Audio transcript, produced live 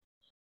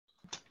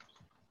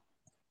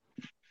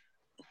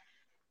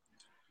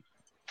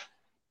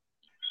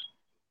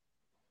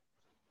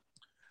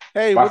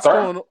Hey, My what's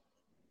start? going on?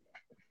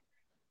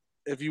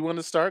 If you want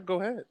to start,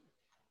 go ahead.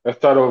 Let's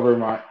start over,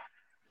 my.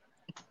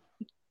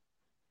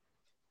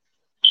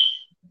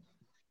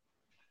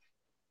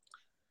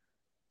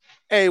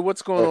 Hey,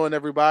 what's going Uh, on,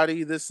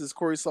 everybody? This is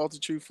Corey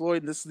Salter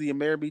Floyd, and this is the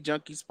American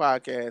Junkies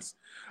podcast.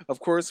 Of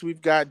course,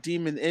 we've got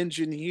Demon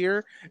Engine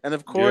here, and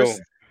of Yo, course,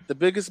 the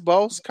biggest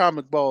boss,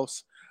 Comic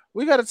Boss.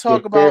 We got to your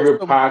talk about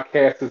favorite some.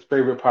 podcaster's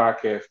favorite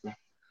podcaster.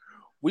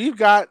 We've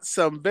got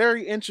some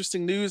very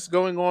interesting news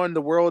going on in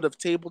the world of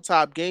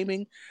tabletop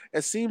gaming.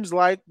 It seems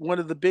like one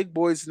of the big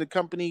boys in the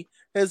company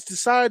has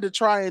decided to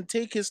try and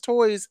take his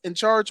toys and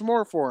charge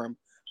more for him.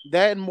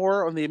 That and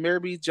more on the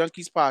American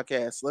Junkies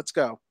podcast. Let's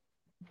go.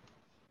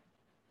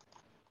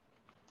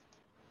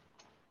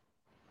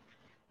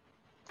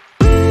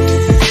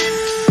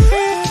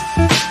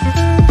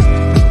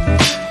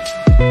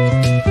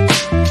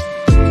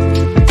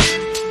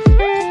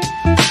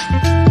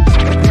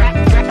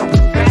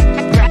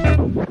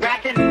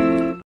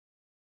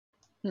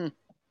 Hmm.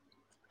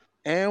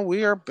 And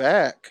we are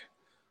back.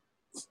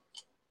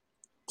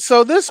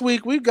 So this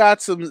week we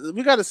got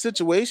a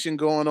situation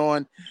going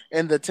on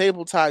in the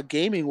tabletop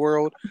gaming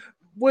world.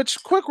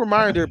 Which quick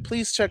reminder,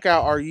 please check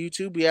out our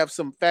YouTube. We have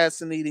some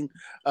fascinating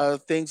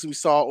things we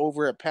saw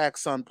over at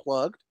PAX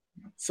Unplugged.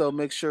 So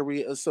make sure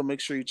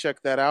you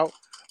check that out.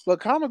 But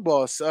Comic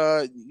Boss,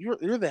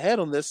 you're the head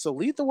on this, so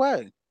lead the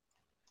way.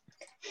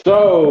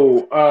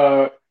 So,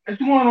 it's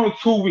going on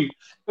 2 weeks.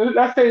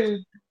 Let's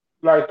say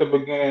like the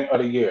beginning of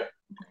the year.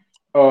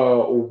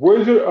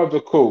 Wizard of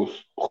the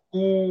Coast,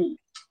 who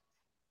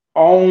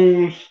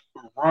owns,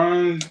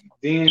 runs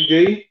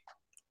D&D,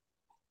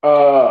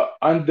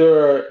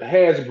 under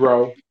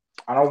Hasbro.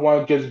 I don't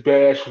want to just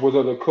bash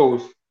Wizard of the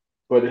Coast,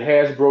 but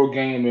Hasbro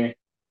Gaming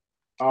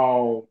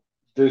um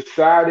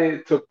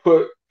decided to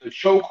put the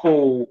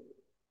chokehold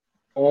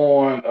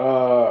on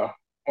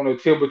the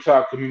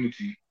tabletop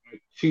community,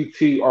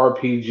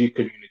 TTRPG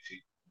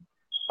community.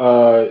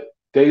 Uh,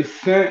 they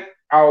sent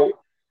out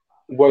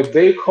what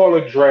they call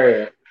a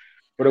draft,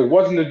 but it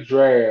wasn't a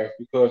draft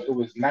because it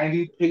was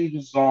 90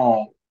 pages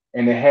long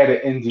and it had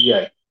an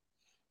NDA.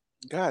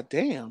 God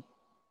damn.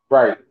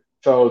 Right.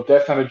 So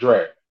that's not a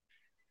draft.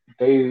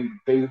 They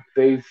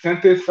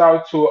sent this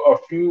out to a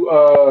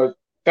few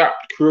top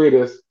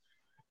creators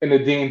in the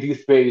D&D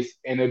space,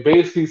 and it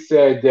basically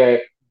said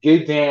that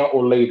get down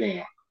or lay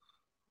down.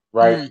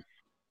 Right. Mm.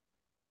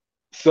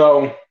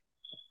 So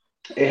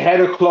it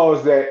had a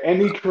clause that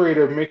any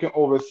creator making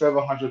over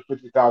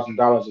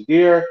 $750,000 a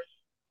year,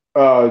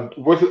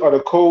 Wizard of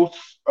the Coast,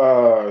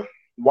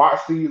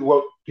 WotC,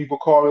 what people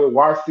call it,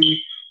 WotC,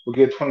 will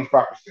get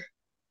 25%.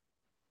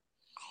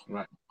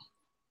 Right.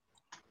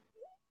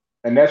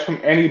 And that's from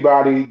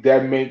anybody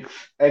that makes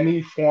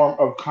any form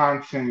of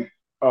content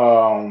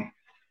um,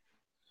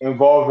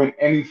 involving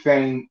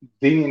anything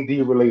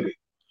D&D related.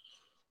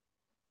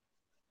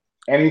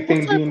 What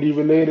Anything type of D&D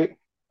related?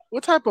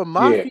 what type of Yeah,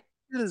 mafia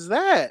is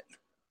that?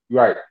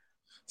 right, right.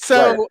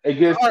 So, It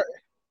gets are,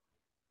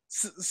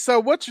 so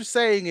what you're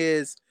saying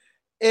is,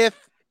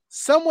 if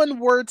someone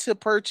were to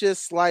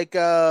purchase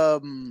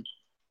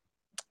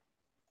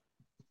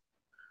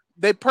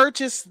they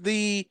purchased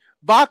the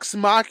Vox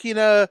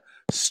Machina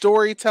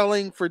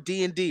storytelling for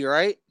D&D,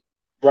 right?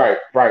 right,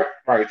 right,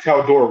 right.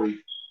 Tell Dory.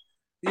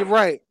 You're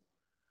right.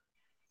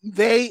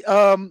 They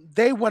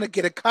want to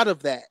get a cut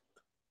of that.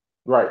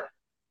 Right.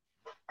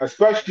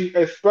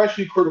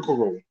 Especially Critical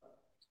Role.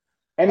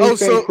 Oh, Anything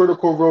so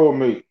Critical Role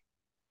made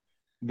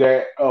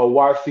that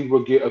YC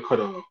will get a cut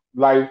of.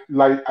 Like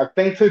I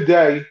think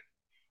today,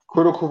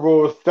 Critical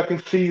Role's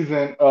second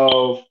season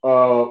of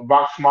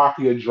Vox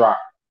Mafia dropped,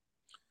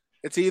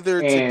 it's either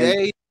and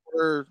today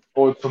or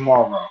or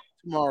tomorrow.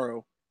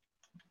 tomorrow.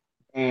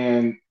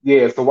 And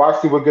yeah, so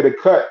YC will get a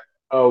cut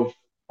of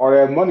all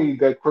that money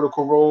that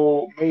Critical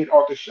Role made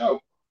off the show.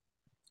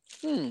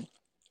 Hmm.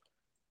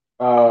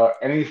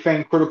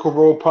 Anything Critical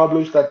Role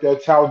published, like their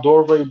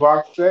Taldore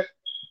box set,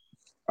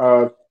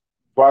 uh,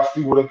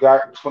 YC would have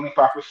got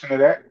 25% of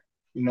that,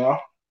 you know.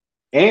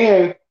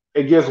 And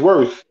it gets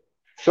worse.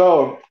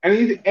 So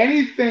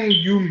anything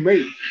you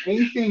make,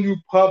 anything you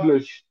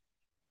publish,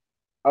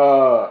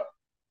 uh,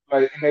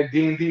 like in that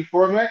D&D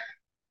format,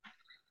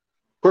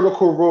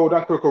 Critical Role,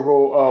 not Critical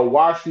Role,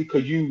 YC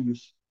could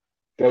use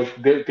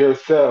their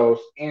cells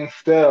and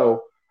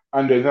sell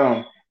under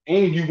them,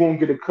 and you won't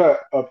get a cut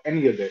of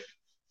any of that.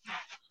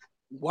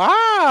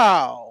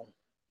 Wow.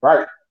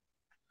 Right,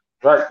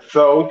 right.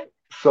 So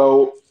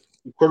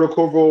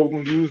Critical Role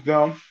will use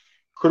them.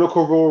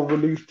 Critical Role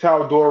released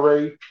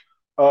Taldore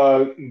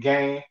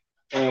game,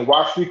 and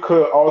Watson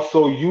could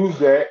also use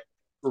that,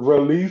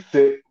 release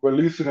it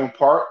in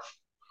parts,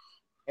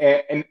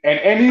 and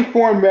any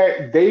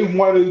format they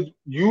want to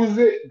use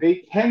it, they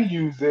can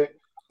use it,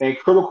 and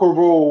Critical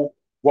Role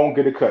won't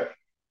get a cut.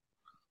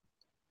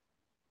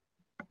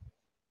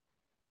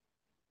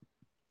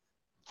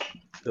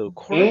 the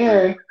corporate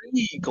And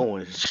greed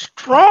going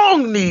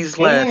strong these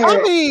last. I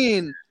and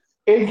mean,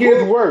 it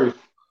gets who worse.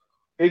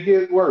 It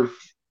gets worse.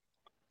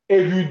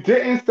 If you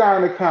didn't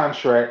sign a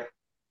contract,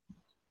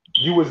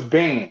 you was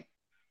banned.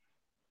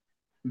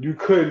 you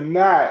could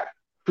not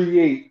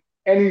create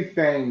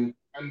anything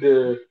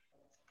under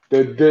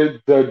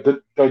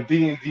the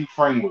D&D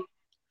framework.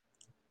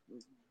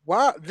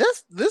 Wow,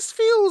 this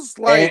feels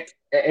And like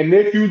and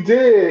if you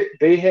did,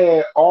 they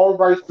had all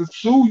rights to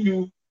sue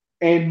you,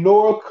 and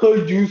nor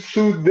could you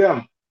sue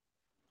them.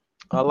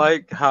 I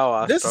like how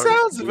I this started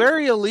to sounds get.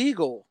 very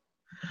illegal.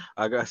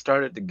 I got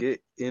started to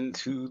get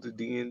into the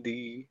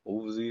D&D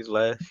over these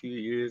last few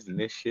years, and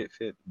this shit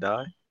fit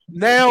die.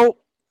 Now,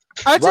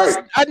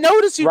 Right, I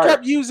noticed you right.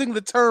 kept using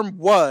the term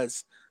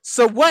was.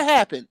 So what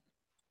happened?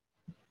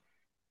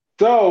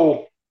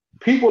 So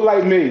people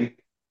like me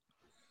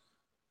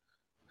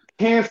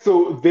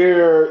canceled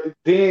their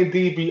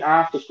D&D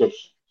Beyond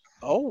subscription.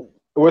 Oh.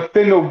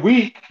 Within a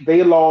week,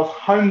 they lost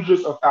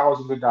hundreds of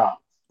thousands of dollars.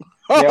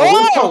 Now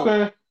we're Oh.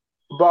 talking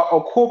about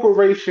a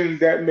corporation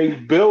that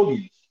made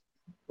billions,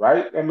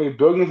 right? That made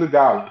billions of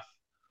dollars,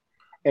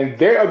 and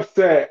they're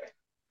upset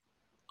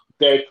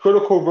that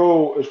Critical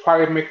Role is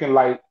probably making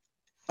like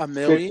A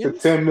 6 to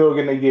 10 millions?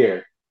 million a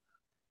year.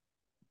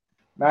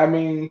 Now, I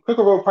mean,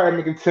 Critical Role probably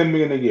making 10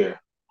 million a year.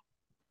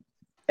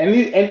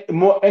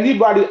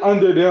 Anybody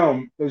under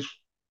them is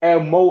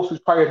at most is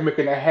probably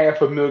making a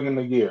half a million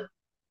a year,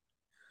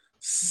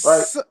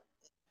 right? So,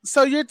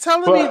 so you're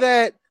telling me But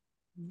that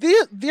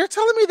they're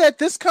telling me that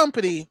this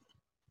company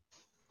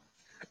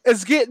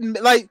is getting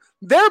like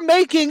they're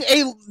making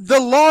the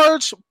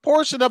large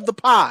portion of the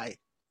pie,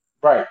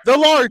 right, the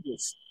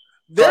largest.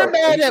 They're right,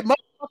 mad at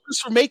motherfuckers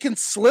for making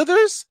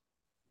slithers.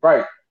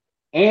 right,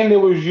 and it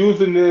was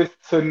using this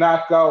to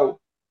knock out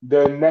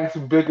the next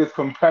biggest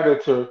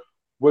competitor,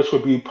 which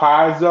would be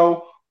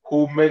Paizo,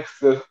 who makes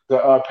the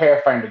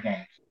Pathfinder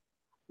games.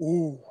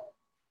 Ooh,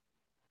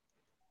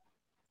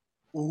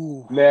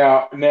 ooh.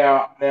 Now,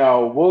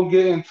 we'll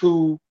get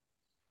into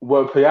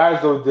what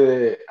Paizo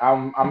did.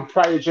 I'm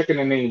probably checking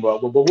the name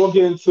up, but we'll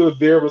get into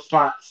their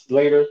response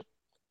later.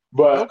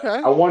 But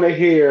Okay. I want to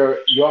hear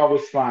your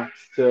response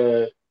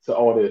to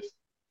all this.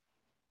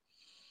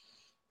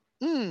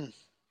 Hmm.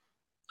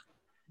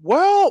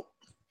 Well,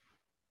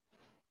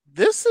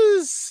 this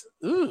is.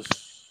 Oof.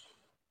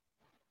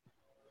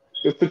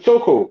 It's the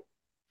chokehold.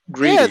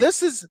 Yeah, Greedy.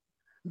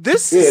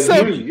 this Yeah, is it's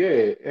some greed.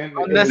 Yeah, and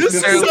the this is simplest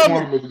Unnecessarily. some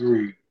form is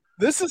greed.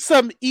 this is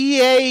some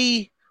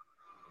EA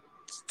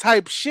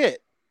type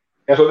shit.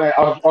 And so that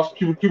also,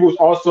 people was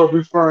also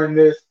referring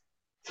this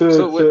to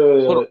So what?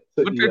 Hold on. to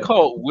to What they EA.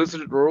 call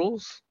wizard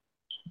rolls?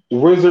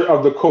 Wizard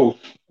of the Coast.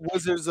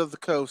 Wizards of the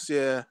Coast,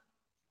 yeah.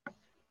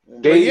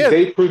 But They yeah,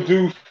 they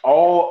produce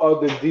all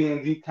of the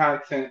D&D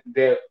content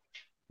that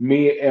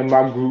me and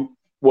my group,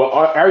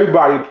 well,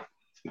 everybody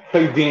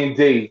play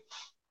D&D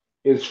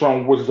is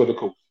from Wizards of the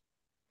Coast.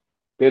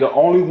 They're the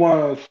only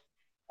ones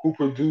who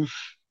produce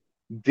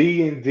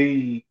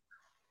D&D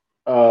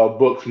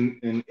books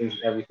and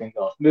everything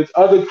else. There's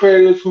other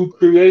creators who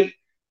create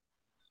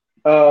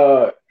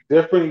uh,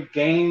 different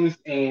games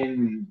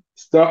and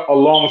stuff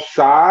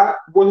alongside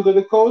Wizards of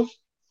the Coast.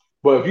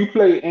 But if you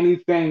play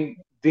anything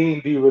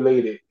D&D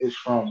related, it's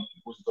from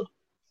Wizards of the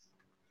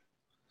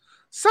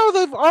so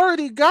they've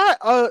already got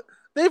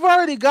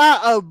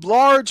a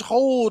large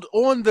hold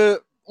on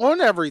the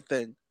on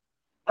everything.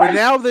 Coast. But Right,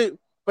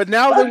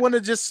 now they right, want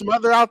to just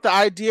smother out the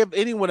idea of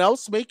anyone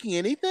else making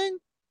anything?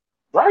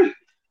 right,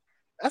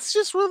 That's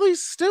just really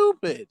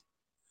stupid.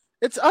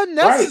 It's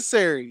right.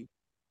 unnecessary.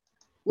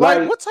 Like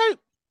Like, what type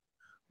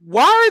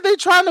why are they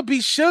trying to be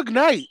Suge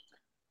Knight?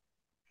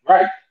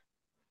 right.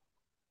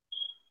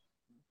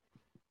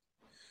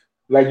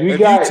 Like you If you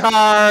got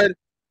tired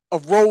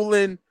of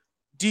rolling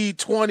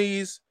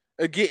D20s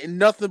and getting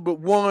nothing but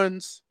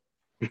ones,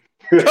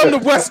 come to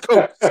West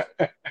Coast.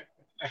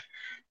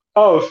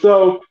 oh,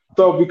 so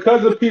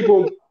because of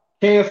people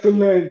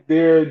canceling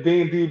their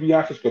D&D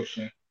Beyond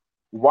subscription,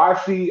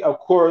 YC, of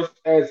course,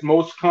 as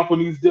most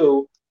companies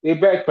do, they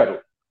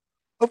backpedal.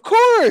 Of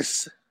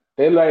course.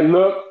 They like,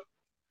 look,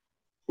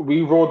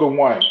 we rolled a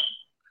one,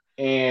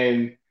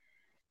 and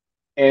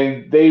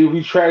they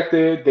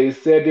retracted. They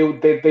said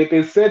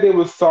they said they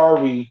were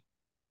sorry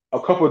a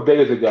couple of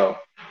days ago.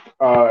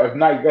 If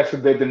not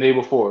yesterday, the day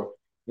before.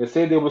 They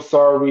said they were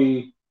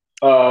sorry.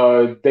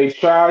 They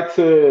tried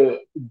to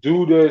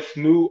do this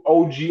new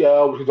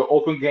OGL, which is an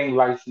open game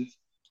license.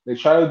 They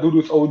tried to do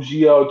this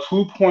OGL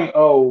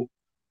 2.0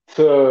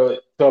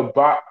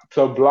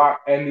 to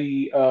block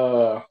any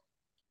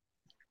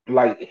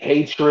like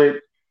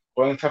hatred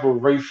or any type of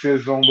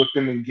racism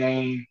within the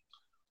game.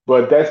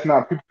 But that's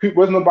not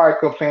people. There's nobody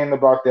complaining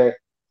about that.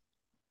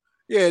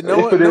 Yeah,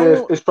 If it no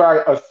is, one. it's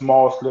probably a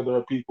small slither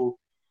of people.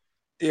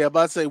 Yeah,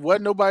 about to say,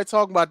 what? Nobody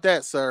talking about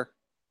that, sir.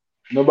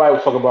 Nobody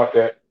will talk about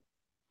that.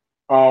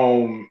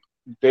 Um,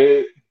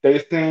 they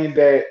saying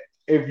that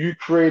if you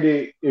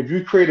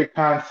created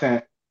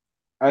content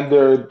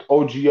under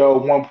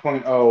OGL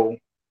 1.0,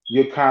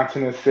 your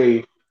content is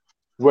safe,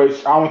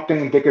 which I don't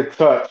think they could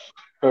touch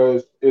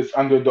because it's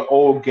under the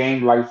old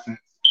game license.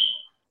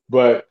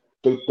 But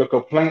the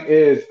complaint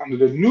is under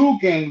the new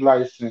game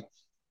license,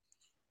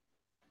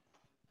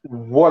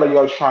 what are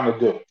y'all trying to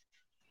do?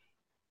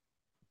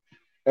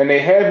 And they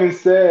haven't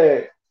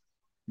said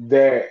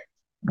that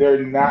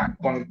they're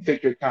not going to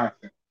take your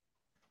content,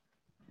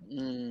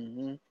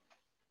 Hmm.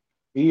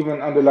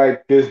 even under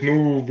like this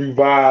new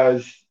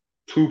revised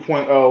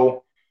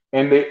 2.0,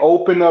 and they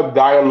open up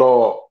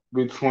dialogue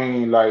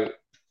between like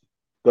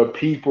the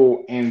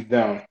people and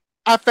them.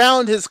 I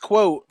found his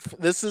quote.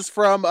 This is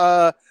from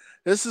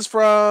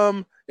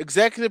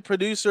executive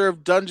producer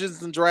of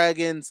Dungeons and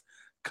Dragons,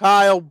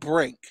 Kyle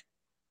Brink.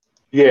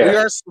 We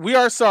Yeah,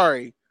 are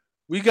sorry.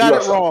 We we got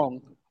are it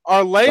wrong.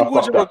 Our y'all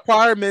language fucked and up.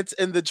 requirements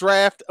in the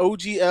draft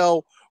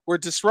OGL were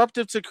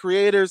disruptive to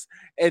creators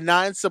and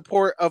not in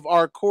support of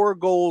our core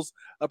goals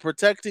of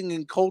protecting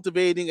and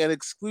cultivating an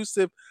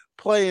exclusive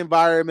play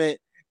environment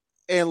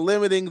and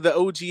limiting the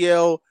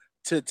OGL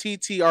to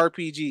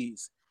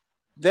TTRPGs.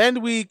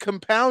 Then we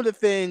compounded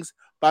things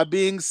by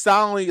being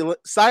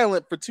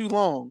silent for too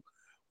long.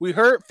 We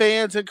hurt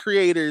fans and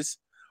creators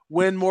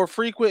when more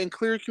frequent and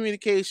clear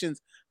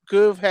communications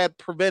could have had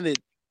prevented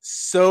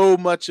so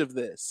much of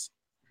this.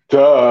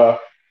 Duh.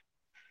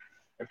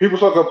 And people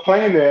start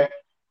complaining,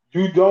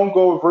 you don't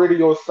go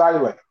radio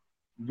silent.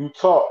 You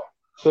talk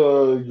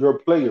to your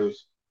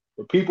players,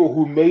 the people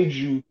who made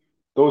you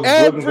those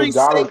billions Every of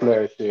dollars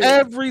single last year.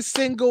 every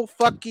single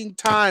fucking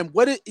time.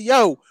 What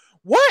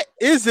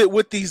is it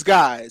with these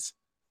guys?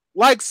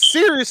 Like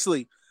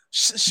seriously,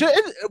 should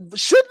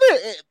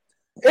there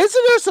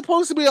isn't there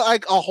supposed to be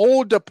like a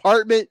whole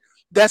department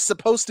that's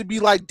supposed to be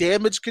like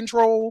damage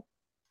control?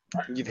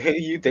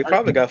 They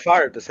probably got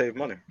fired to save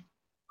money.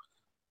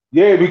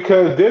 Yeah,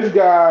 because this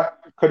guy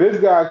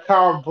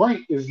Kyle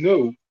Brink is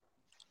new.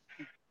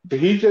 So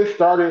he just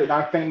started in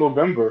I think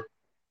November.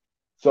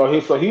 So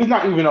he's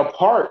not even a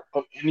part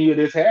of any of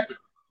this happening.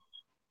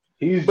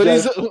 He's But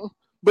he's just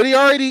he's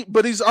already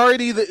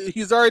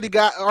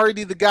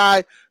the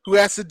guy who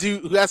has to do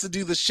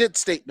the shit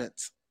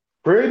statements.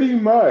 pretty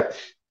much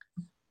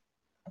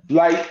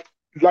like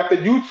the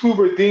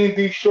YouTuber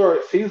D&D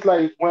Shorts. He's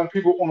like one of the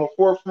people on the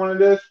forefront of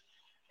this,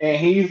 and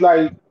he's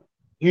a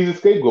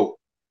scapegoat.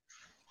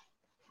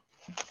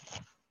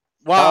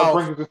 Kyle Wow,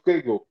 Brink is a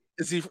scapegoat.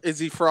 is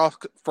he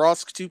Frost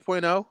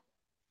 2.0?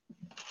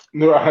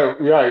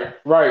 Right,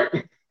 right.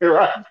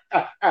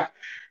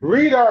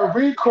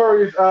 Read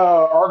Corey's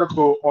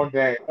article on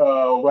that.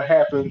 What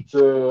happened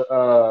to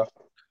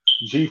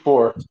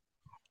G4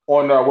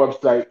 on our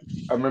website,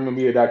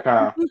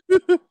 remembermedia.com.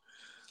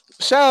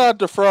 Shout out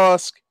to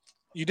Frost.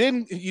 You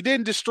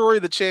didn't destroy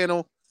the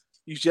channel.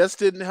 You just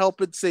didn't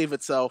help it save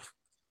itself.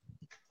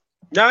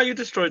 Nah, you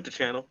destroyed the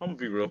channel. I'm gonna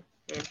be real.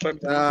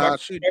 Nah,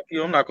 she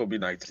I'm not gonna be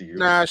nice to you.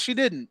 nah she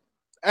didn't.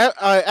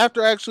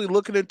 After actually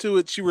looking into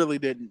it, she really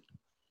didn't.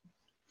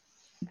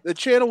 The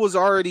channel was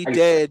already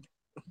dead.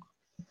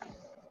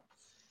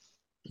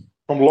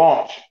 From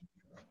launch.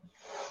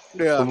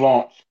 Yeah. From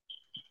launch.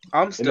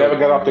 I'm It still never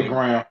got gonna off the be.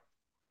 ground.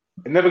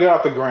 It never got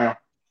off the ground.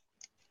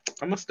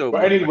 I'm gonna still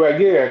But be.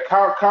 anyway, yeah,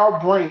 Kyle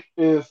Brink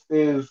is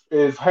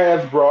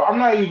Hasbro.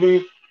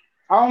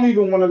 I don't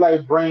even want to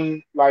like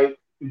bring like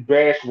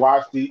bash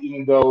Watsi,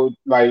 even though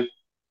like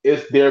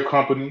it's their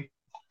company.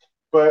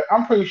 But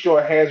I'm pretty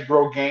sure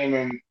Hasbro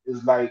Gaming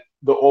is like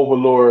the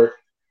overlord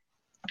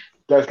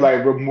that's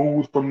like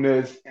removed from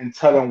this and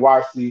telling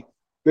Watsi,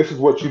 this is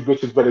what you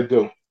bitches better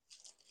do.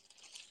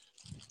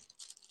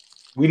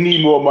 We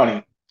need more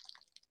money.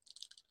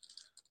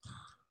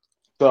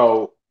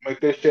 So make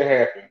this shit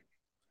happen.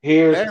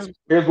 Here's Has-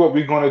 here's what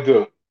we're gonna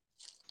do.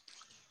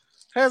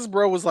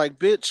 Hasbro was like,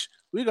 bitch,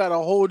 we got a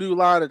whole new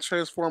line of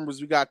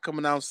Transformers we got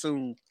coming out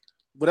soon.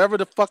 Whatever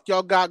the fuck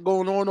y'all got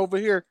going on over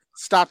here,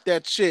 stop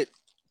that shit.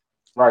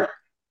 Right.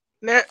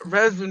 Net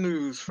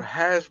revenues for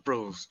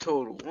Hasbro's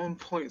total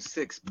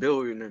 1.6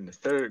 billion in the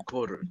third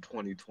quarter of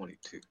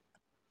 2022.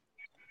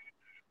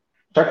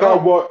 Check out Oh,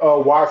 what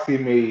Watsi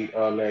made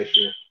last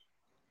year.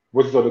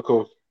 Wizards of the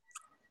Coast.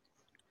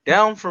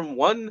 Down from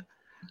one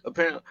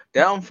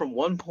down from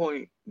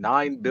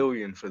 1.9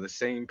 billion for the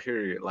same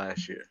period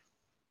last year.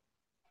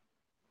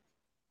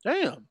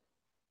 damn.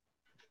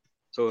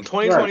 So in Right.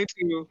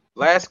 2022,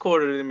 last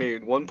quarter they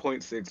made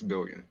 1.6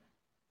 billion.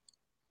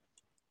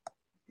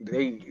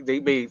 They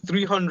made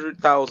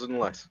 300,000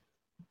 less.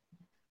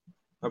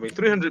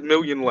 300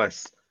 million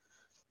less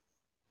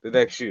the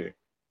next year.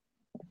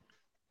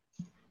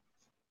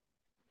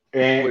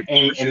 And Which,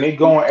 and, which and is they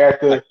going like,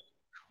 after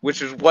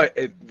which is what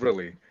it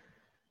really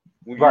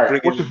when you right,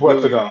 bring which in is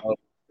what to them.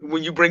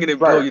 when you bringing in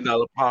Right, $1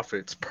 billion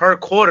profits per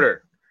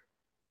quarter.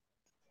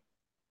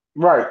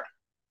 right.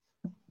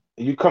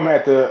 And you come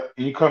at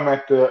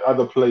the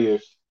other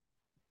players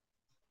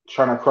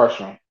trying to crush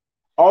them.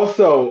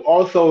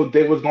 Also,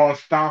 they was gonna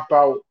stomp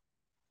out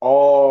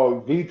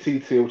all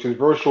VTT, which is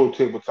virtual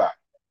tabletop.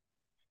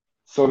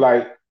 So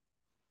like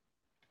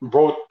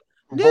roll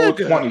roll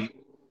Nigga. 20,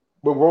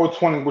 but roll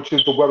 20, which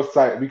is the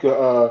website we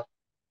could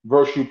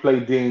virtually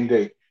play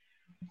D&D.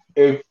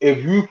 If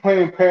you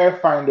playing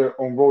Pathfinder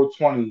on roll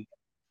 20,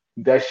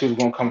 that shit's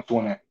gonna come to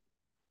an end.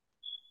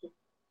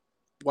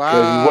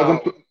 Because Wow.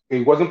 if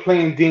he wasn't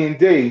playing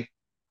D&D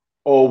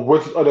or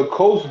Wizards of the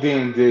Coast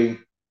D&D,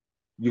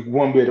 you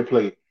won't be able to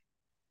play it.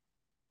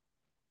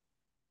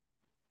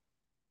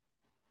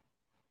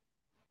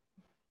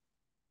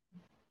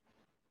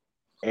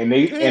 and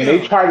they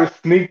Damn. try to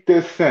sneak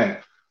this in.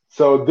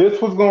 So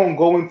this was going to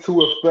go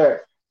into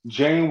effect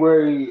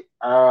January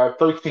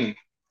 13th,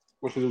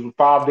 which was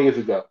 5 days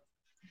ago.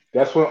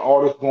 That's when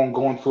all this going to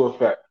go into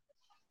effect.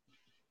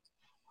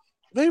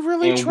 They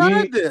really And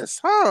tried we this,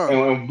 huh?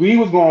 and we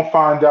was going to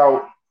find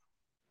out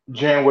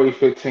January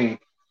 15th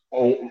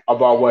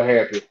about what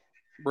happened.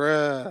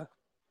 Bruh.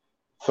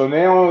 So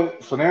now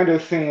they're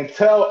saying,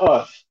 tell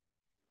us.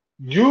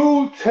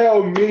 You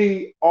tell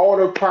me all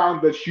the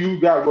problems that you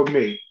got with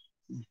me.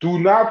 Do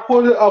not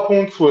put it up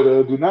on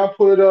Twitter. Do not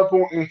put it up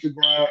on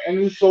Instagram,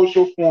 any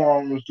social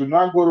forums. Do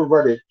not go to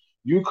Reddit.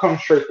 You come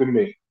straight to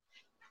me.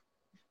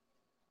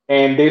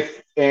 And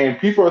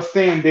people are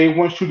saying they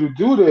want you to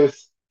do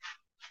this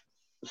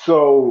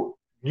so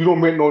you don't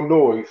make no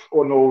noise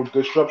or no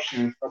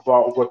disruption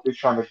about what they're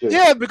trying to do.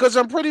 Yeah, because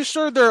I'm pretty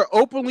sure they're an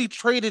openly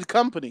traded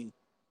company.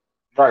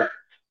 Right.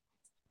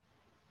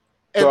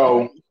 And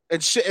So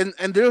shit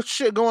and there's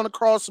shit going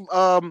across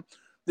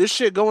this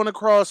shit going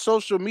across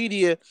social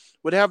media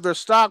would have their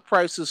stock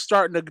prices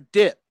starting to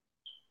dip.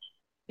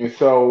 and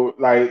so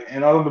like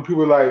and all of the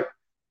people like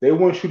they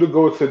want you to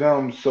go to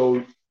them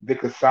so they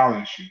could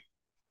silence you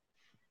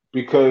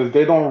because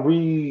they don't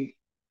read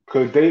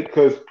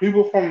because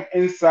people from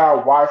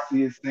inside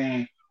YC is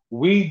saying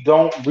we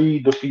don't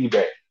read the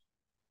feedback.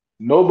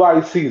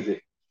 Nobody sees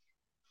it.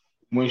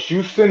 Once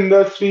you send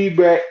us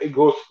feedback, it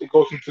goes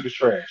into the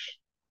trash.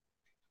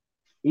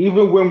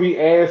 Even when we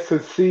ask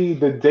to see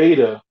the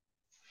data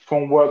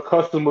from what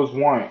customers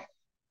want,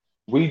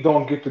 we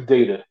don't get the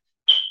data.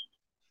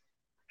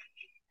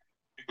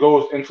 It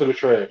goes into the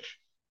trash.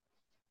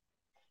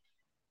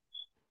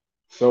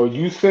 So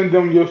you send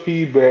them your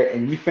feedback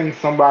and you think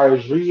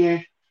somebody's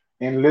reading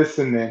and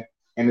listening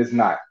and it's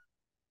not.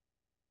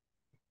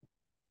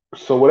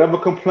 So whatever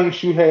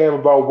complaints you have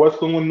about what's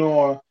going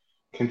on,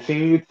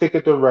 continue to take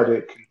it to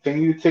Reddit,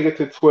 continue to take it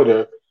to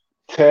Twitter,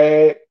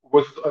 tag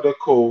what's the other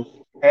codes,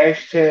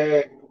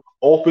 hashtag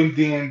open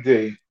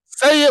D&D,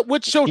 Say it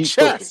with your keep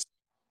pushing chest.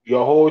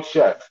 your whole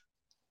chest.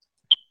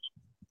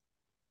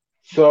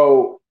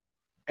 So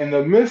in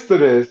the midst of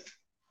this,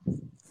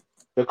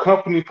 the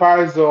company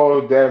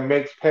Paizo that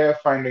makes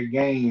Pathfinder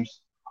games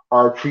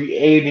are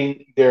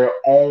creating their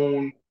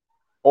own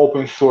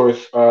open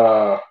source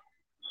game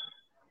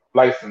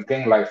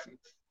license.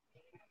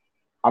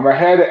 I'm gonna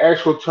have the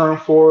actual term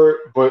for it,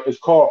 but it's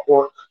called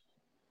ORC,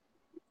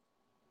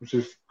 which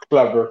is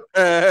clever.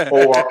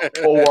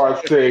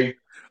 ORC, I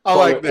call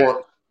like it that.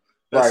 ORC,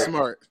 That's right?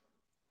 smart.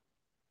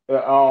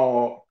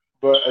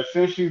 But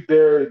essentially,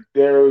 they're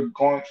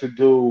going to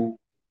do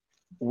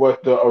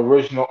what the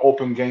original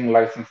open game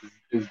license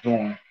is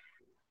doing,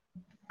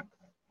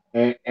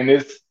 and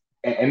it's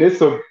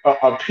a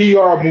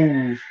PR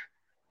move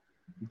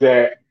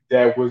that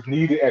was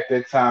needed at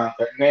that time.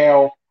 But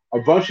now a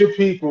bunch of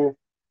people,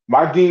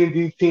 my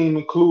D&D team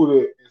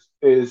included,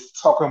 is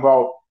talking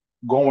about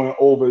going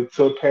over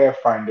to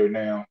Pathfinder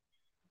now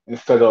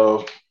instead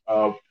of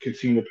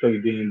continue to play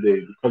D&D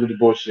because of the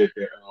bullshit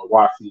that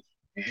Watsy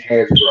and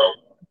Hasbro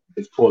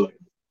is pulling.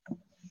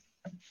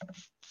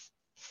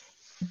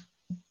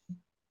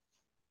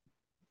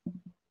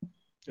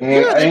 And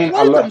Yeah, they I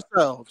played love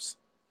themselves.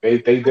 they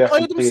They played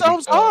definitely played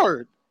themselves themselves.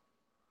 hard.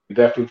 They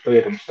definitely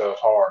played themselves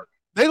hard.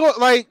 They go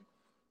like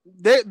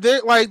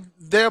they're like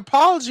their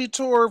apology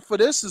tour for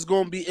this is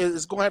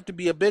gonna have to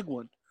be a big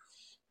one.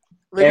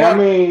 They're And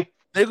gonna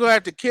they're gonna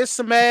have to kiss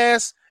some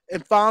ass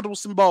and fondle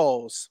some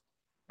balls.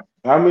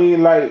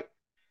 like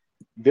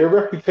their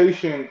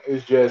reputation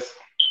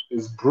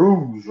is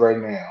bruised right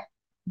now.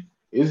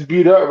 It's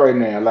beat up right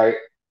now.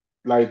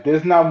 Like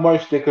there's not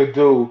much they could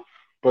do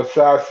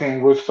besides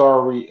saying we're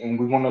sorry and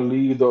we want to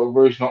leave the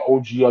original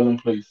OGL in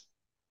place.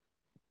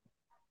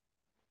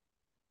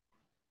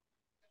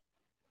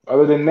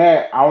 Other than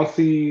that, I don't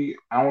see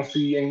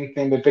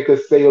anything that they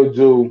could say or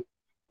do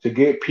to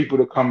get people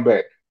to come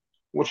back.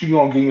 What you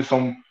gonna give you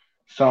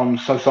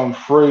some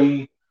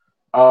free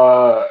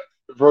uh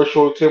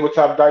virtual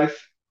tabletop dice?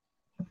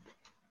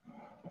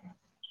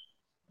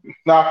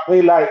 Nah, I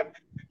mean like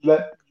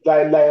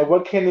like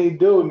what can they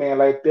do, man?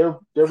 Like their I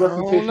don't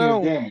reputation is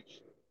know. damaged.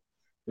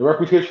 The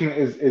reputation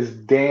is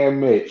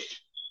damaged.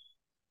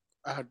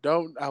 I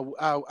don't.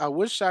 I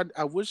wish I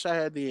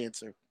had the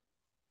answer.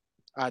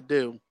 I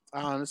do.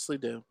 I honestly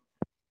do.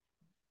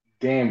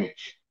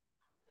 Damaged.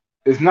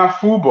 It's not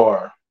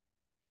FUBAR,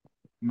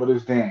 but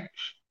it's damaged.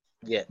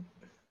 Yeah.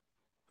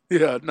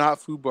 Yeah, not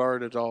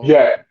Fubard at all.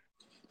 Yeah,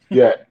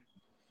 yeah.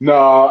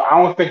 No,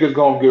 I don't think it's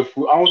gonna get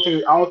food. I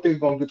don't think it's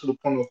gonna get to the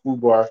point of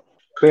FUBAR.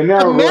 They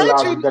now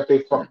realize Imagine, that they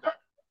fucked up.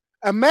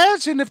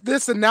 imagine if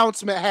this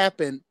announcement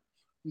happened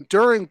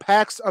during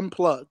PAX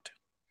Unplugged.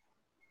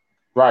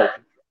 Right,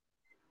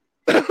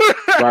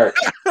 right.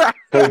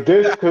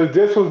 Because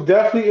this was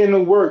definitely in the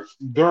works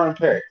during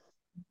PAX.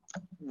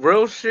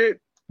 Real shit.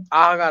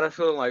 I got a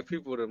feeling like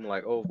people would have been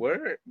like, oh,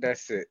 where?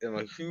 That's it. And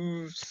a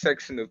huge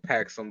section of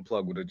PAX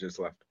Unplugged would have just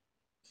left.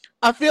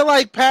 I feel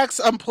like PAX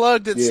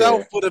Unplugged Yeah.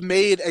 itself would have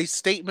made a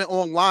statement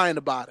online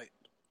about it.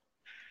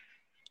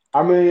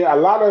 I mean, a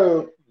lot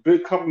of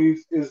big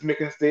companies is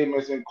making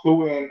statements,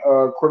 including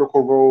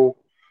Critical Role,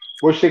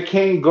 which they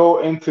can't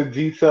go into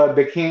detail.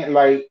 They can't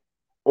like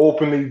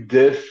openly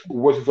diss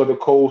Wizards of the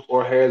Coast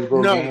or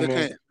Hasbro No, they Gaming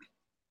can't.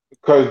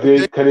 because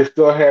They, they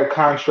still have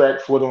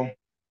contracts with them.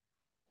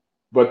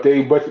 But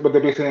they're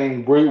basically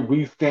saying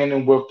we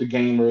standing with the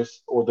gamers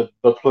or the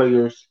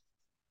players.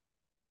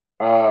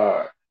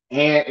 Uh,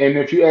 and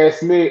if you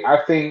ask me,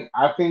 I think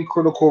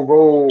Critical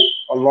Role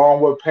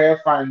along with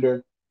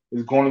Pathfinder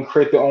is going to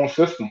create their own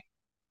system.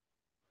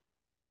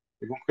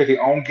 They're going to create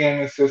their own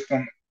gaming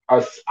system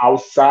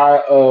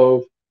outside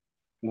of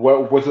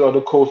what Wizard of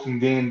the Coast and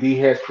D&D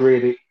has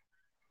created,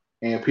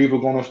 and people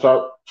are going to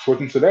start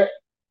switching to that.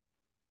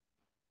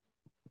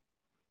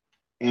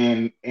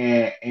 And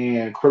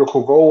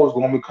Critical Role is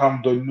going to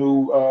become the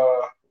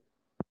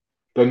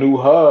new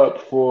hub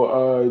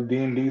for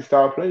D&D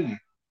style playing.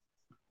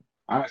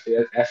 Honestly,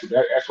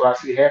 that's what I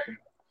see happening.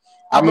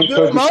 I I'm gonna mean,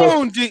 build my because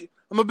own D.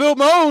 I'm gonna build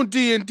my own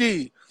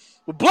D&D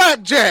with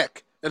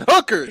blackjack and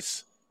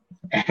hookers.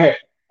 and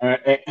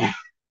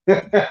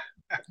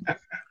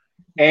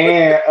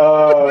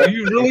Do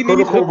you really need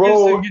Critical hookers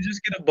so you Role, can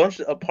just get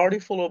a party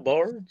full of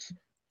bards?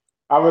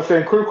 I was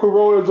saying Critical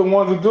Role is the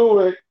ones to do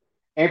it.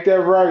 Ain't that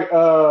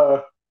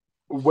right?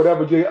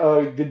 Whatever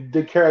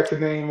the character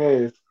name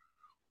is.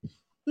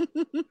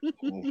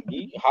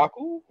 Me,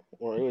 Haku,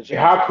 or it was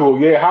Jason? Haku,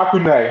 yeah,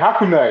 Hakune,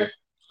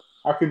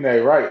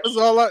 right. That's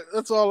all I.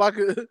 That's all I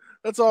could.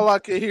 That's all I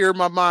could hear in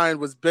my mind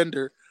was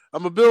Bender.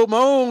 I'm gonna build my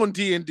own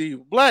D&D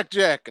with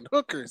blackjack and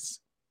hookers.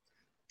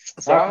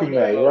 So I don't know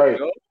Hakune, about right.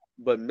 y'all,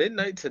 but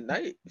midnight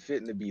tonight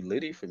fitting to be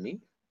litty for me.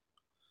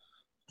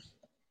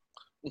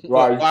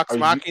 What Right. Vox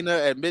Machina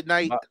at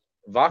midnight?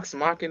 Vox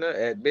Machina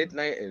at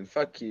midnight and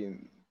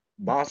fucking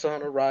Monster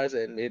Hunter Rise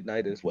at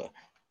midnight as well.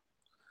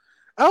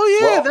 Oh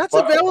yeah, Well, that's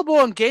available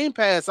on Game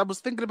Pass. I was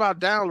thinking about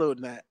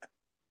downloading that.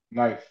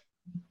 nice.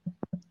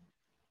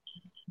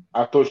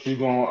 I thought she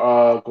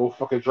gonna go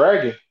fuck a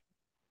dragon.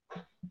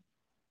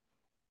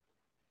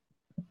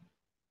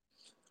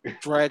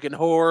 Dragon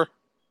Horror.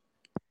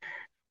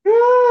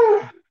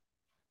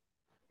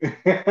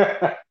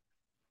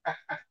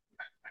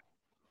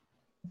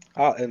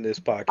 I'll end this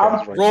I'm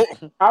podcast right Roll.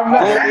 now. I'm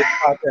I'll roll end this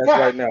podcast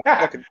right now. not.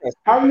 Fucking test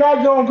me. I'm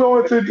not gonna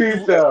go into he,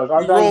 details.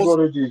 I'm he not gonna rolls. go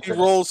to He details.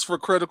 rolls for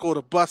critical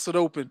to bust it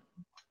open.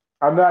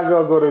 I'm not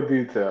gonna go to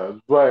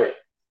details. But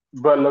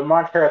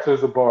Lamont character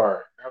is a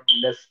bard. I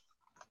mean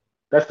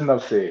that's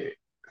enough said.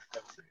 That's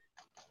enough said.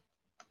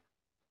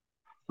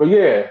 But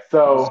yeah,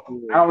 so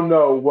I So, don't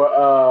know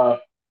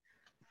what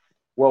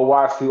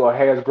YC or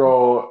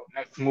Hasbro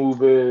next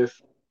move is.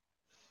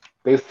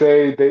 They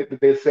say they're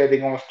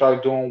gonna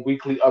start doing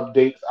weekly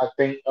updates. I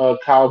think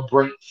Kyle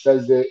Brink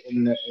says it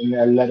in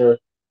that letter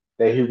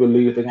that he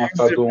released. They're gonna use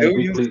start their doing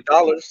millions of weekly.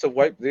 dollars to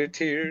wipe their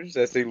tears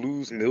as they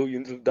lose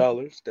millions of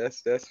dollars.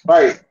 That's Right.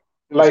 this is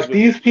Like what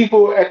these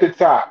people at the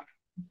top.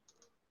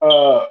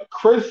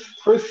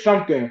 Chris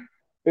something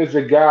is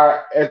the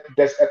guy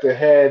that's at the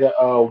head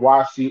of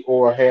YC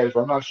or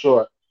Hasbro. I'm not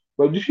sure,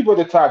 but these people at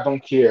the top don't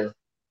care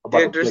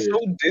about the they're so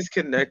players.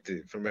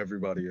 disconnected from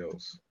everybody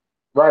else,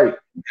 Right.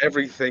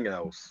 everything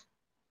else.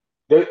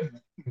 They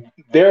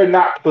they're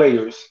not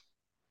players.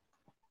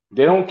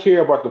 They don't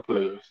care about the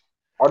players.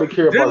 All they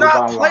care They're about is the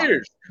not bottom line.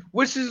 players,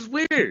 which is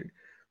weird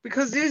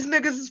because these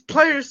niggas is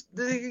players.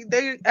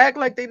 They act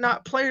like they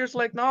not players.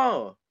 Like,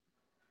 no,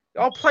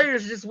 y'all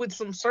players just with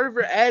some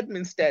server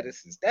admin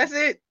statuses. That's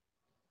it.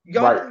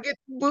 Y'all Right. can get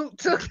the boot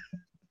took.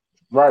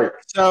 Right.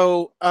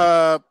 So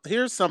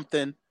here's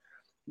something.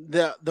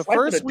 The It's like when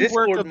a first rework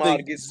Discord of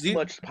mod gets too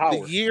much the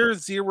power. Year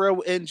Zero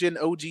engine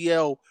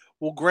OGL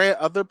will grant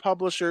other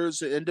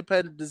publishers and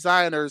independent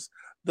designers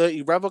the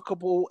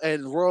irrevocable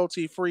and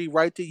royalty-free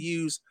right to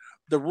use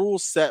the rule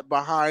set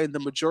behind the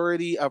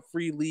majority of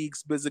Free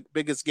League's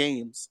biggest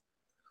games.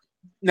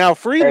 Now,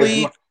 Free As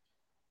League mu-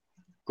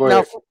 Go now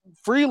ahead.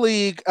 Free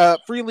League,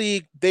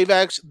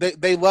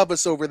 they love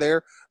us over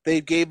there.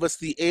 They gave us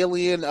the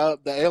Alien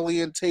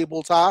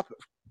tabletop,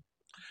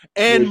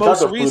 Yeah, and shout out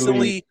to Free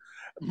League.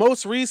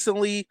 most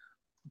recently,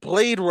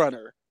 Blade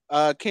Runner.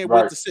 Can't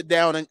wait Right. to sit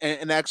down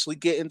and actually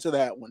get into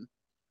that one.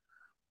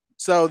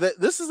 So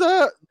this is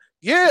a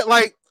yeah,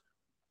 like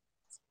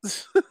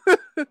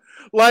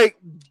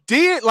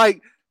did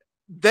like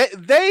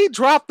they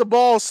dropped the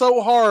ball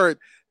so hard.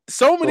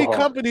 So So many hard.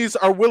 companies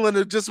are willing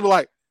to just be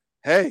like,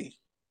 hey,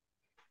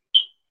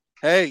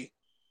 hey,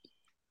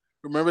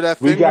 remember that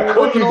We thing we got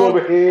were working cookies on?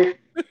 over here.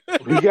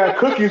 We got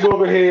cookies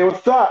over here.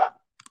 What's up?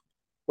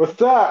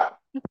 What's up?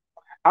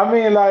 I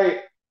mean,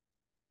 like,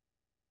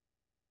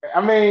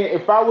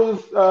 if I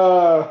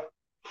was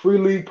Free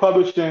League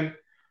Publishing,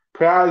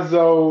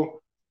 Piazzo,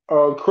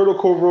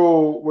 Critical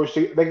Role, which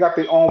they got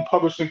their own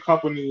publishing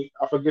company.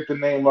 I forget the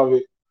name of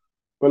it,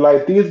 but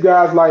like these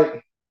guys,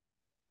 like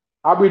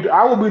I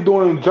would be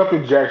doing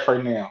jumping jacks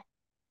right now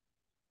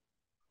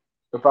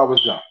if I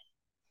was them.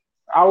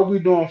 I would be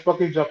doing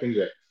fucking jumping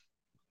jacks.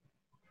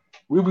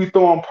 We be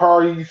throwing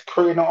parties,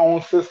 creating our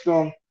own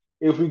system.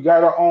 If we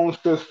got our own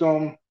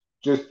system,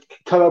 just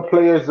tell the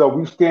players that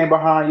we stand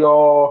behind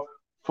y'all.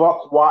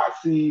 Fuck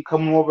Watsy,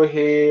 come over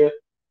here.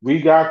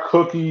 We got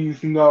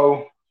cookies,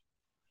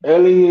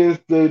 Aliens,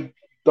 the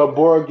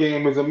board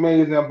game is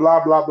amazing,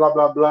 blah blah blah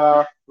blah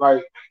blah.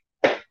 Like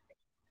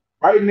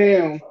right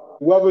now,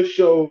 whoever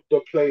showed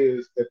the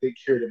players that they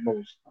care the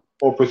most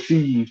or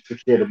perceive to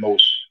care the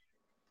most,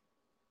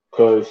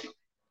 because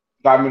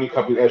not many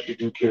companies actually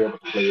do care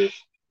about the players,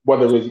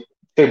 whether it's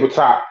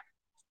tabletop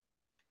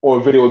or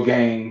video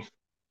games.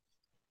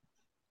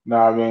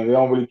 Nah, I mean they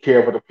don't really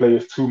care about the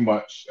players too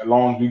much, as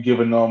long as we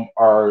giving them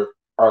our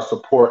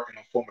support in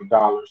the form of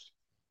dollars.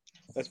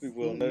 Let's be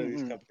real. None of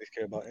these Mhm. companies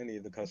care about any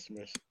of the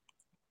customers.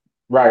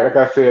 Right, like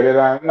I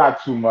said,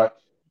 not too much.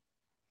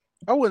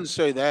 I wouldn't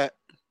say that.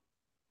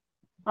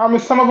 I mean,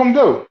 some of them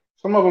do.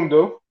 Some of them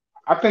do.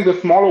 I think the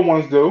smaller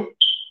ones do.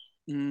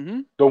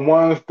 Hmm. The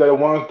ones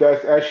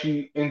that's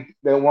actually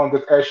the ones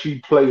that's actually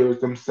players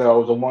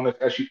themselves, the one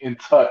that's actually in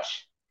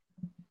touch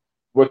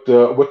with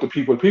the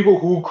people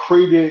who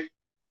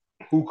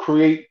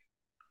create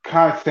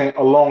content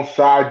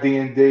alongside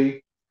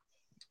D&D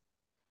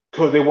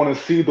because they want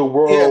to see the Yeah,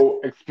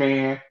 world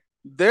expand.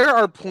 there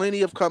are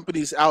plenty of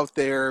companies out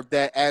there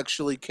that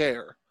actually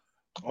care.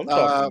 I'm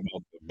talking Uh,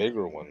 about the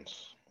bigger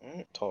ones. I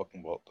ain't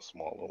talking about the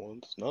smaller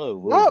ones. None of the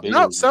real well, bigger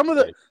no, ones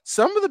care.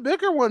 some of the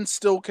bigger ones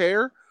still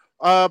care.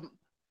 Um,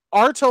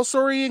 our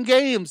Telsorian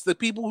Games, the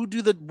people who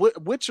do the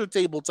Witcher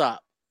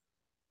tabletop,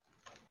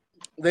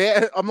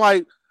 they, I'm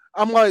like,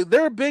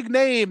 they're a big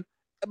name,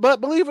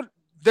 but believe it,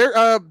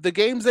 they're the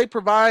games they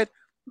provide,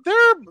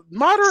 they're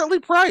moderately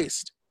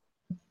priced.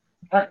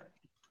 Right,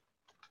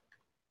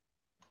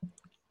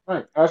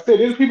 right. I said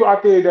there's people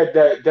out there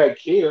that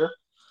care,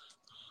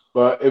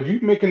 but if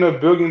you're making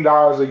 $1 billion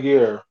a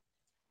year,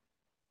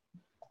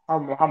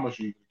 how much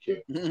do you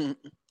care?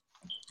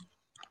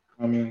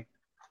 I mean,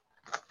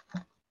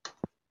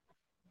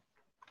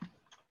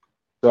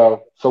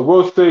 so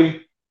we'll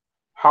see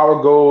how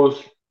it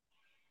goes.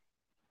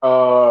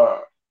 Uh,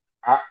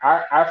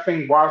 I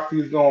think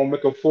Watsy is gonna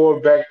make a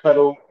full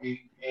backpedal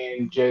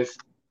and just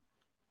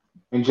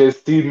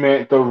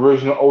cement the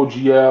original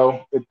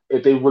OGL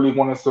if they really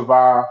want to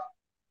survive.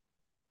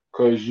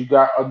 Because you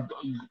got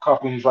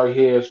companies right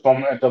here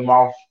foaming at the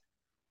mouth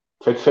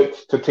to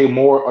take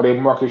more of their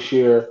market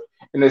share,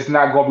 and it's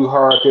not gonna be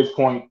hard at this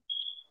point.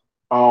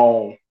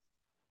 Um,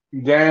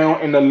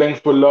 Down in the links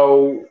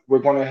below, we're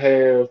gonna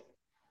have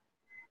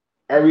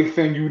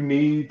everything you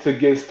need to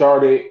get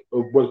started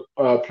with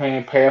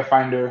playing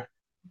Pathfinder,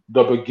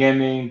 the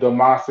beginning, the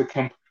monster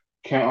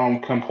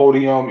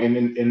compodium,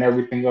 and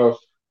everything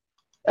else.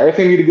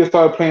 Everything you need to get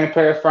started playing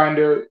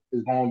Pathfinder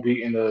is going to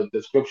be in the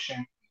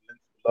description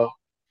below.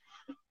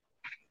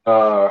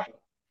 Uh,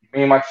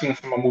 Me and my team,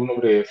 are moving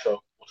over there, so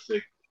we'll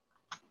see.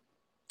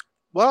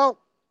 Well,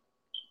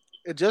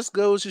 it just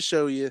goes to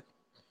show you,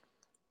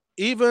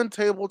 even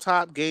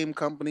tabletop game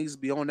companies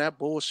be on that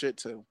bullshit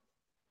too.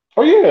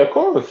 Oh yeah, of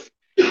course,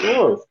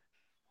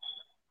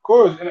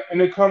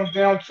 and it comes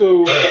down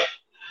to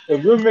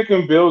if you're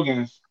making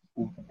billions,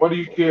 what do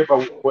you care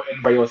about what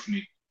anybody else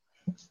needs?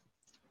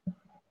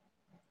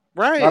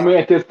 I Right. mean,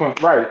 at this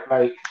point, right?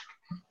 Like,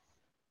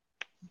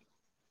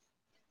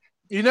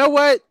 You know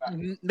what?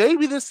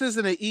 Maybe this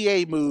isn't an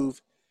EA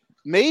move.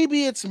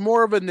 Maybe it's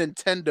more of a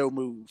Nintendo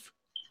move.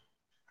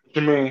 what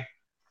you mean?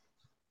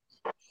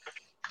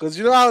 Because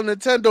you know how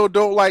Nintendo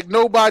don't like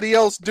nobody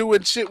else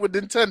doing shit with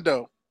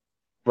Nintendo.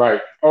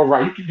 Right. All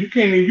right. You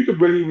can't even, you could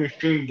really even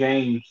stream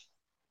games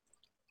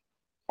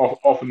off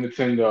of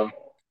Nintendo.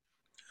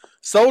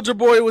 Soldier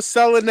Boy was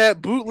selling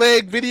that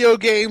bootleg video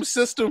game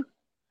system.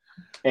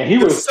 And he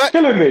The, was sec-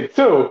 killing it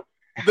too.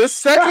 the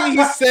second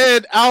he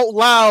said out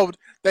loud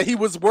that he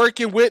was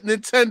working with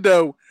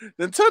Nintendo,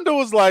 Nintendo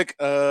was like,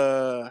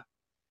 who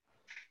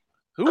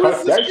is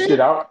Cut this that kid? shit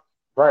out.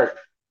 Right.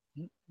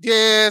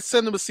 Yeah,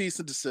 send him a cease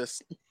and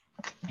desist.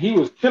 He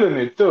was killing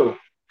it too.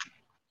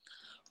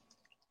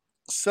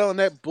 Selling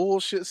that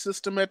bullshit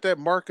system at that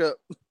markup.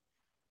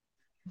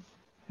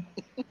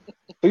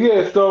 So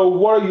yeah, so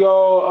what are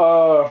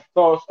y'all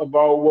thoughts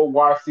about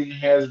what YC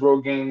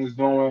Hasbro game is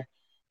doing?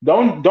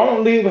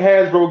 Don't leave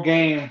Hasbro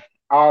game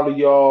out of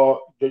y'all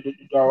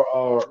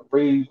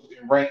raise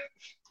and rank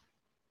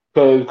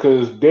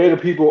because they're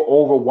the people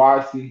over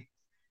YC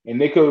and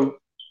they could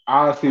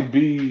honestly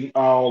be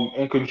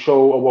in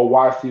control of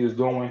what YC is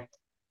doing.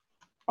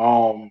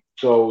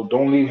 So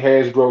don't leave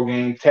Hasbro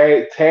game.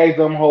 Tag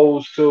them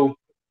hoes too.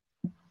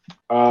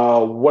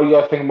 What do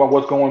y'all think about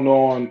what's going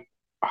on?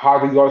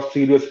 How do y'all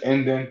see this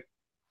ending?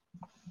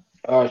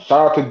 Shout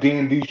out to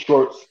D&D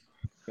Shorts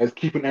that's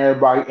keeping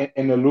everybody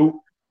in the loop.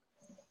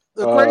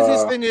 The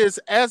craziest Uh, thing is,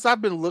 as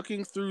I've been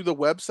looking through the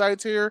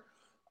websites here,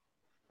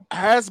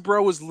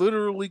 Hasbro has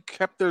literally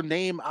kept their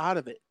name out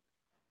of it.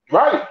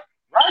 right,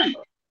 right.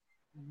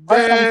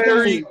 Like I'm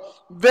Very, saying,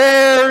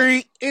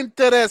 very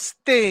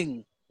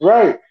interesting.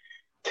 right.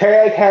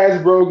 Tag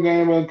Hasbro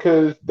Gaming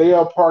because they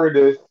are part of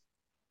this.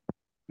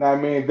 Now, I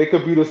mean, they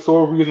could be the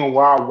sole reason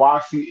why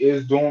Wasi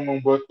is doing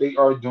what they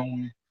are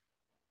doing.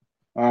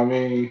 I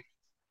mean,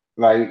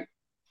 like,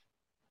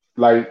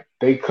 like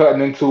they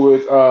cutting into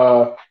it.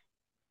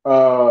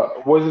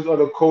 Wizards of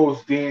the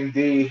Coast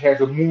D&D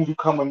has a movie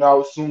coming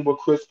out soon with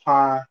Chris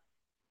Pine.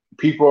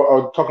 People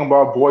are talking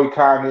about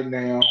boycotting it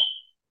now.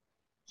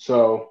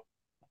 So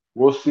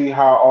we'll see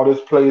how all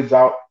this plays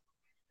out.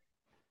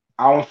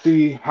 I don't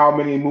see how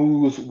many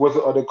moves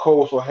Wizard of the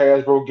Coast or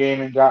Hasbro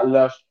Gaming got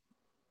left.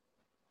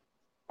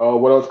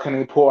 What else can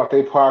they pull out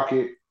their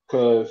pocket?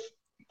 Because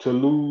to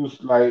lose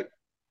like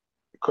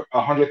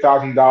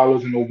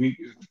 $100,000 in a week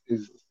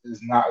is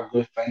not a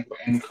good thing for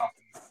any company.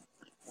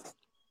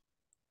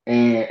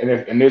 And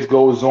if this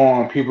goes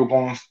on, people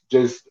gonna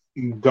just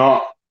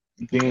dump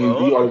D and Well,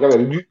 D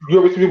altogether. You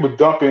ever see people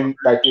dumping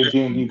like their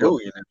 50 D&D books?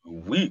 million in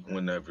a week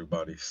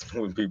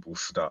when people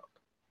stop.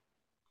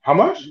 How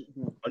much?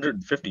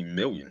 150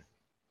 million.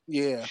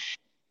 Yeah.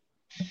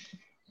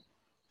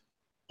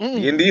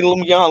 D&D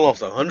Lumion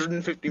lost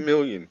 150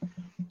 million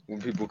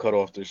when people cut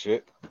off their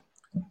shit.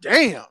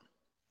 Damn.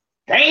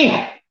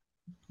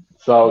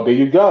 So there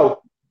you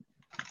go.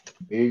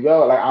 There you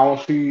go. Like I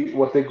don't see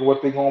what they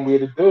gonna be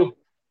able to do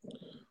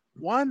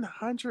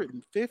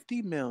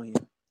 150 million.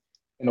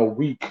 in a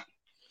week.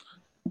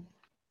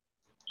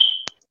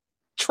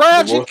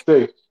 But we'll Tragic.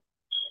 see.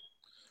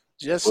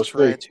 Just We'll see.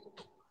 tragic.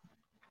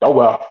 Oh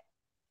well.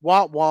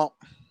 Womp womp.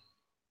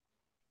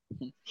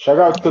 Shout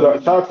out to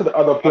the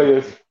other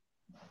players,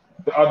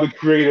 the other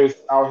creators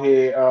out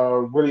here,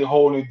 really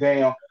holding it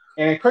down.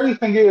 And the crazy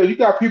thing is, you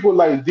got people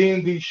like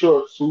D&D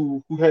Shorts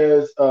who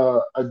has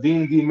a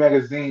D&D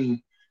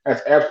magazine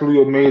that's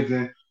absolutely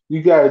amazing.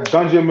 You got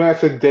Dungeon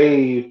Master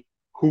Dave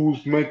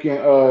who's making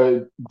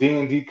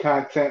D&D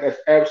content that's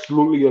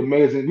absolutely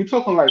amazing. We're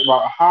talking like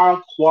about high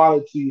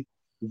quality,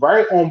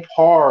 right on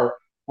par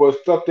with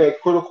stuff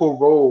that Critical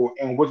Role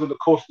and Wizard of the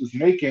Coast is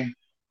making.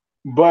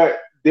 But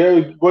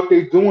what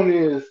they're doing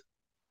is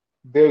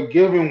they're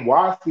giving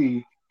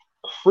WASI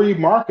free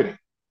marketing.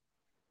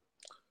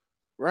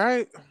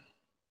 Right?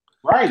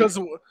 Right.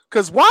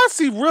 Because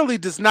WASI really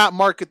does not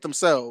market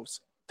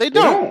themselves. They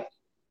They don't.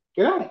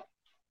 don't.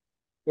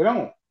 They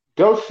don't.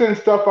 They'll send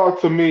stuff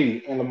out to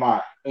me and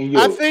Lamont and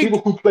I you, think people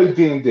who play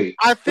D&D.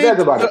 I But that's think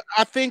about it.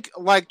 I think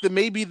like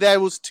maybe that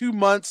was 2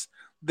 months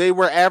they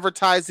were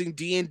advertising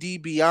D&D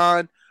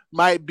Beyond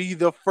might be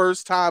the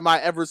first time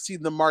I ever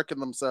seen them market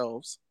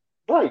themselves.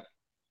 Right.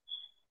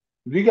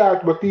 You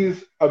got but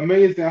these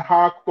amazing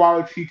high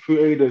quality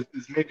creators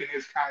is making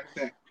this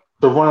content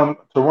to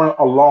run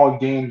along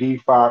D&D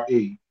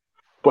 5e.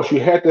 But you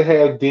have to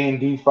have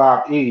D&D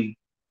 5e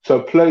to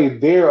play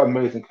their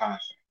amazing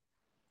content.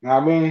 You know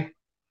what I mean?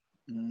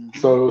 Mm-hmm.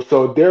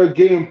 So they're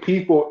getting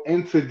people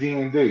into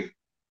D&D.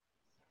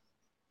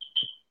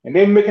 And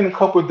they're making a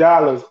couple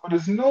dollars, but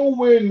it's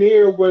nowhere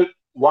near what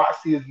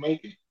WotC is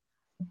making.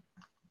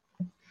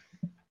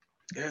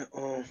 Yeah.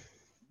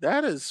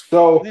 That is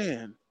So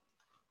man.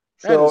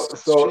 That so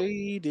is so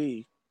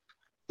shady.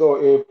 so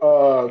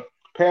if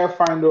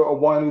Pathfinder or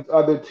one of these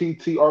other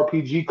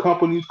TTRPG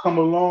companies come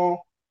along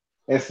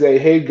and say,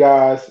 "Hey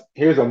guys,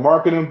 here's a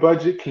marketing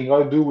budget. Can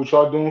y'all do what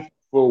y'all doing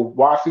for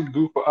WotC to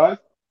do for us?"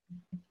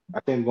 I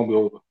think it's gonna be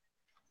over.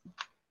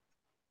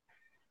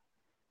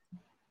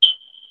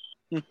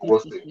 We'll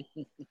see.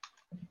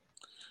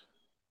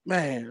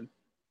 Man,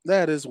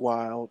 that is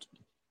wild.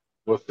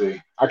 We'll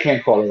see. I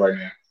can't call it right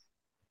now.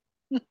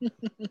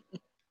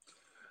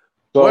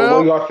 So what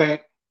Well, do y'all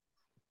think?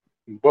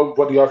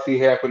 What do y'all see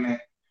happening?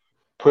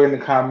 Put in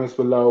the comments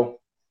below,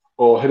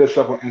 or hit us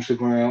up on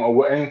Instagram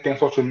or anything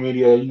social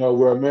media. You know,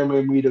 we're a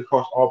member media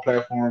across all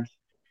platforms,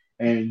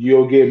 and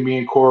you'll get me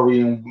and Corey,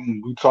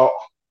 and we talk,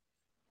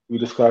 we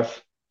discuss.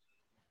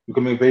 We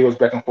can make videos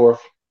back and forth,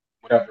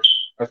 whatever.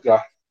 Let's go.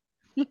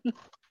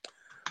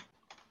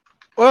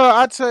 well,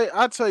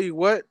 I tell you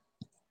what,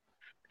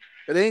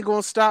 it ain't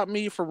gonna stop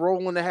me from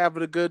rolling and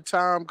having a good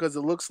time because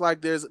it looks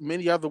like there's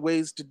many other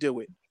ways to do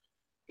it.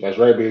 That's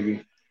right,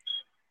 baby.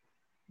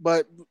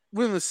 But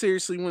we want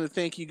to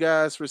thank you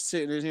guys for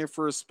sitting in here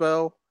for a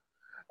spell.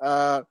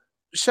 Uh,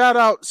 shout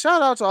out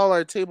to all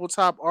our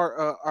tabletop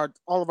our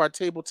all of our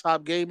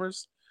tabletop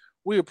gamers.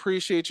 We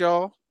appreciate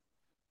y'all.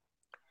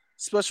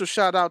 Special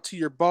shout out to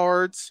your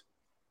bards,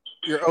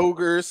 your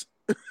ogres.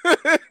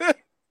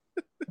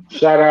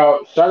 Shout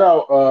out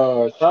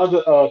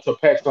to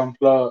PAX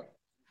Unplugged.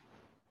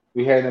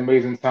 We had an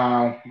amazing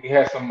time. We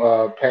had some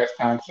PAX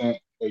content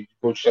that you can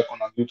go check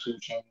on our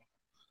YouTube channel.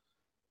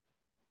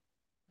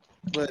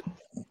 But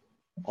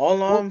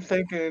All I'm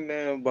thinking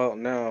now about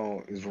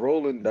now is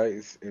rolling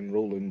dice and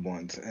rolling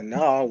blunts, and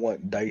now I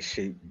want I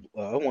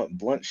want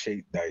blunt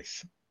shaped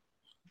dice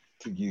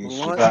to use.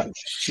 blunt Got-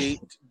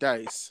 shaped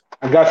dice.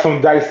 I got some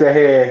dice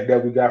ahead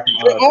that we got from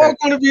They're all PAX.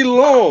 going to be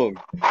long,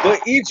 but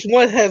each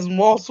one has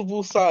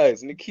multiple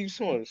sides, and it keeps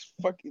on. It's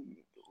fucking.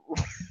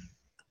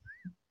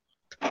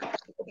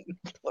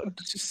 It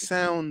just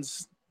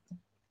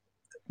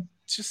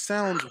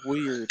sounds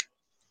weird.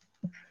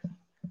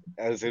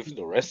 As if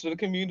the rest of the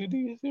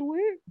community isn't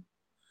weird.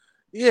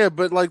 Yeah,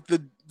 but like the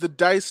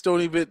dice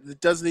don't even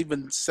it doesn't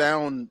even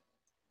sound.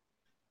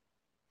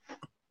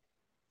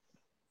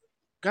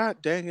 God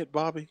dang it,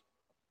 Bobby.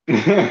 All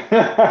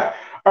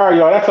right,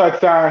 y'all. That's our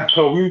time.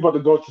 So we about to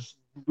go to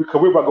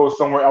because we're about to go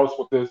somewhere else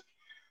with this.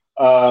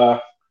 Uh,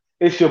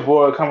 it's your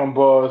boy Common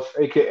Boss,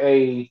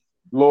 aka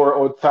Lord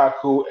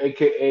Otaku,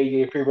 aka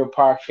your favorite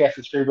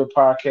podcaster's favorite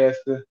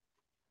podcaster.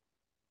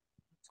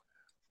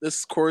 This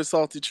is Corey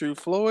Salty True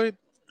Floyd.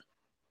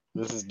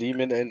 This is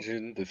Demon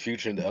Engine, the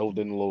future and the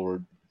Elden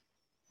Lord.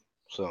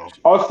 So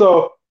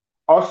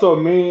Also,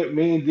 me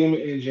and Demon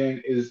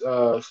Engine is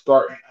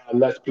starting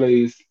Let's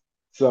Plays,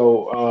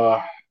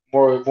 so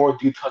more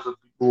details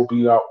will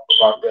be out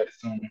about that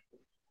soon.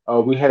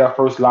 We had our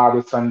first live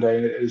this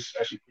Sunday. It's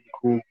actually pretty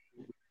cool.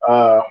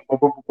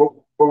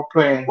 We're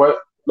playing what?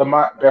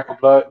 Lamont Back for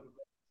Blood.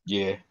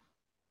 yeah.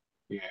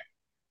 Yeah,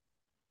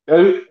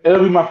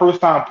 it'll be my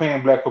first time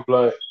playing Black for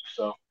Blood,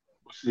 so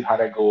we'll see how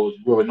that goes.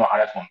 We already know how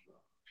that's going to go.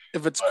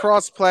 If it's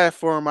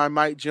cross-platform, I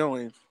might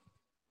join.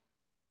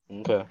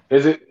 Okay.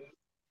 Is it?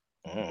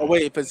 Oh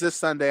wait, if it's this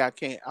Sunday, I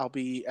can't. I'll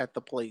be at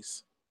the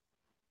place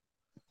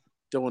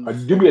doing the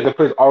You be at the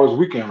place all this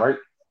weekend, right?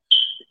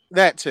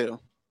 that too.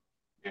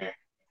 Yeah.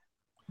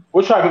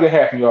 We'll try to make it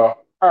happen, y'all.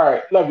 All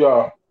right, love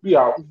y'all. Be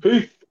out.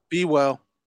 Peace. Be well.